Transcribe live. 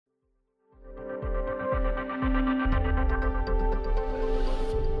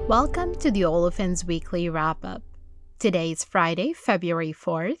Welcome to the Olefins Weekly Wrap-Up. Today is Friday, February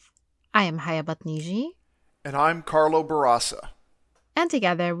 4th. I am Haya Batniji. And I'm Carlo Barassa. And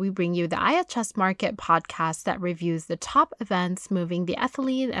together we bring you the IHS Markit podcast that reviews the top events moving the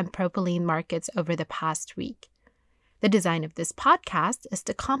ethylene and propylene markets over the past week. The design of this podcast is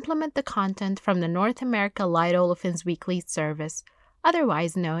to complement the content from the North America Light Olefins Weekly service,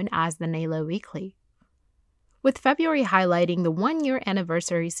 otherwise known as the NALO Weekly. With February highlighting the one-year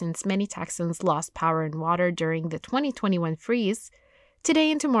anniversary since many Texans lost power and water during the 2021 freeze, today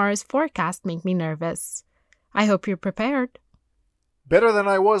and tomorrow's forecast make me nervous. I hope you're prepared. Better than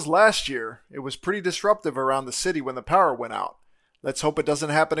I was last year. It was pretty disruptive around the city when the power went out. Let's hope it doesn't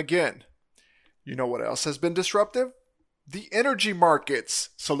happen again. You know what else has been disruptive? The energy markets.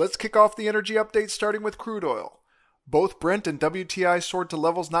 So let's kick off the energy update starting with crude oil. Both Brent and WTI soared to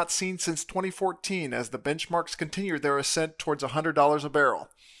levels not seen since 2014 as the benchmarks continue their ascent towards $100 a barrel.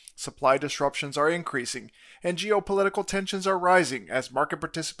 Supply disruptions are increasing, and geopolitical tensions are rising as market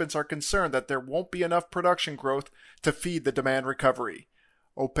participants are concerned that there won't be enough production growth to feed the demand recovery.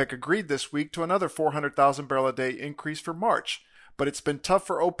 OPEC agreed this week to another 400,000 barrel a day increase for March, but it's been tough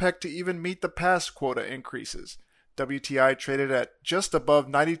for OPEC to even meet the past quota increases. WTI traded at just above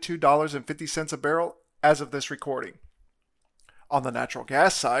 $92.50 a barrel as of this recording. On the natural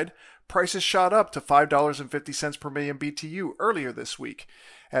gas side, prices shot up to $5.50 per million BTU earlier this week,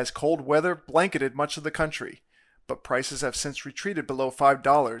 as cold weather blanketed much of the country. But prices have since retreated below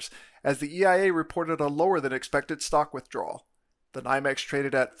 $5, as the EIA reported a lower than expected stock withdrawal. The NYMEX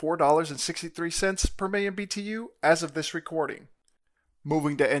traded at $4.63 per million BTU as of this recording.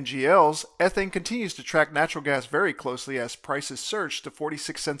 Moving to NGLs, ethane continues to track natural gas very closely as prices surged to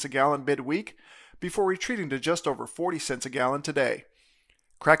 46 cents a gallon midweek, before retreating to just over 40 cents a gallon today.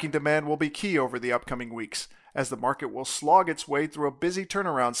 Cracking demand will be key over the upcoming weeks, as the market will slog its way through a busy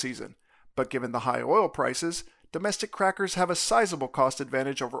turnaround season. But given the high oil prices, domestic crackers have a sizable cost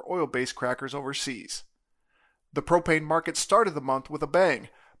advantage over oil-based crackers overseas. The propane market started the month with a bang,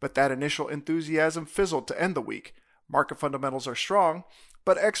 but that initial enthusiasm fizzled to end the week. Market fundamentals are strong,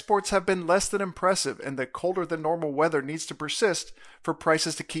 but exports have been less than impressive, and the colder than normal weather needs to persist for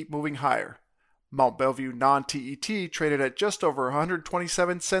prices to keep moving higher. Mont Belvieu non-TET traded at just over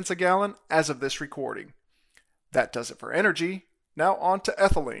 127 cents a gallon as of this recording. That does it for energy. Now on to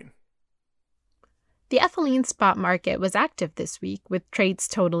ethylene. The ethylene spot market was active this week, with trades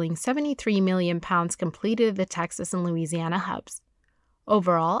totaling 73 million pounds completed at the Texas and Louisiana hubs.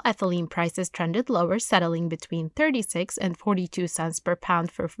 Overall, ethylene prices trended lower, settling between 36 and 42 cents per pound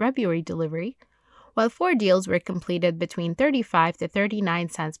for February delivery, while 4 deals were completed between 35 to 39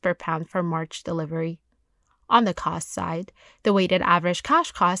 cents per pound for March delivery. On the cost side, the weighted average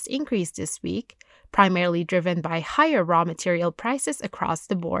cash cost increased this week, primarily driven by higher raw material prices across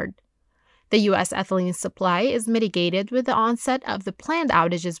the board. The U.S. ethylene supply is mitigated with the onset of the planned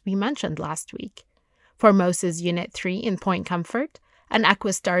outages we mentioned last week. Formosa's Unit 3 in Point Comfort and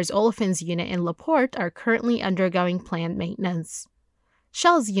Equistar's Olefins unit in La Porte are currently undergoing planned maintenance.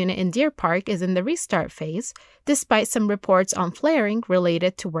 Shell's unit in Deer Park is in the restart phase, despite some reports on flaring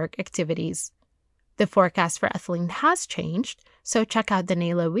related to work activities. The forecast for ethylene has changed, so check out the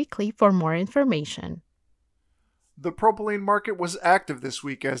NALO Weekly for more information. The propylene market was active this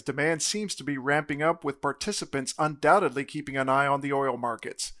week as demand seems to be ramping up, with participants undoubtedly keeping an eye on the oil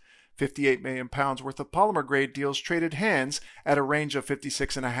markets. 58 million pounds worth of polymer grade deals traded hands at a range of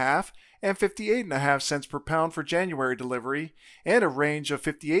 56.5 and 58.5 cents per pound for January delivery, and a range of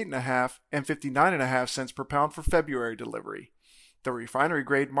 58.5 and 59.5 cents per pound for February delivery. The refinery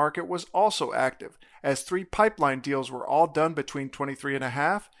grade market was also active, as 3 pipeline deals were all done between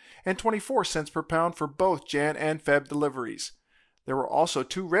 23.5 and 24 cents per pound for both Jan and Feb deliveries. There were also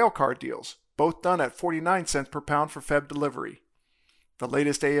 2 railcar deals, both done at 49 cents per pound for Feb delivery. The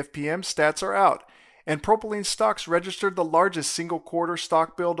latest AFPM stats are out, and propylene stocks registered the largest single-quarter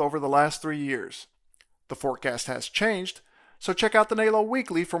stock build over the last 3 years. The forecast has changed, so check out the NALO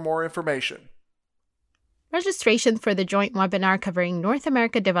Weekly for more information. Registration for the joint webinar covering North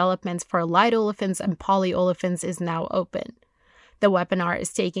America developments for light olefins and polyolefins is now open. The webinar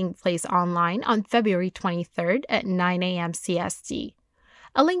is taking place online on February 23rd at 9 a.m. CST.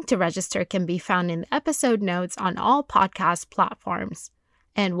 A link to register can be found in the episode notes on all podcast platforms.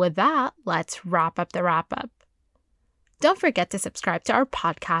 And with that, let's wrap up the wrap-up. Don't forget to subscribe to our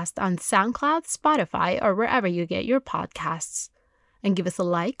podcast on SoundCloud, Spotify, or wherever you get your podcasts. And give us a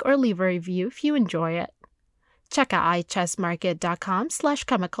like or leave a review if you enjoy it. Check out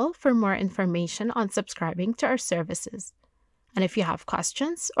ihsmarkit.com/chemical for more information on subscribing to our services. And if you have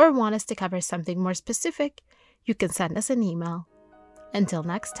questions or want us to cover something more specific, you can send us an email. Until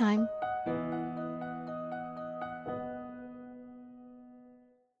next time.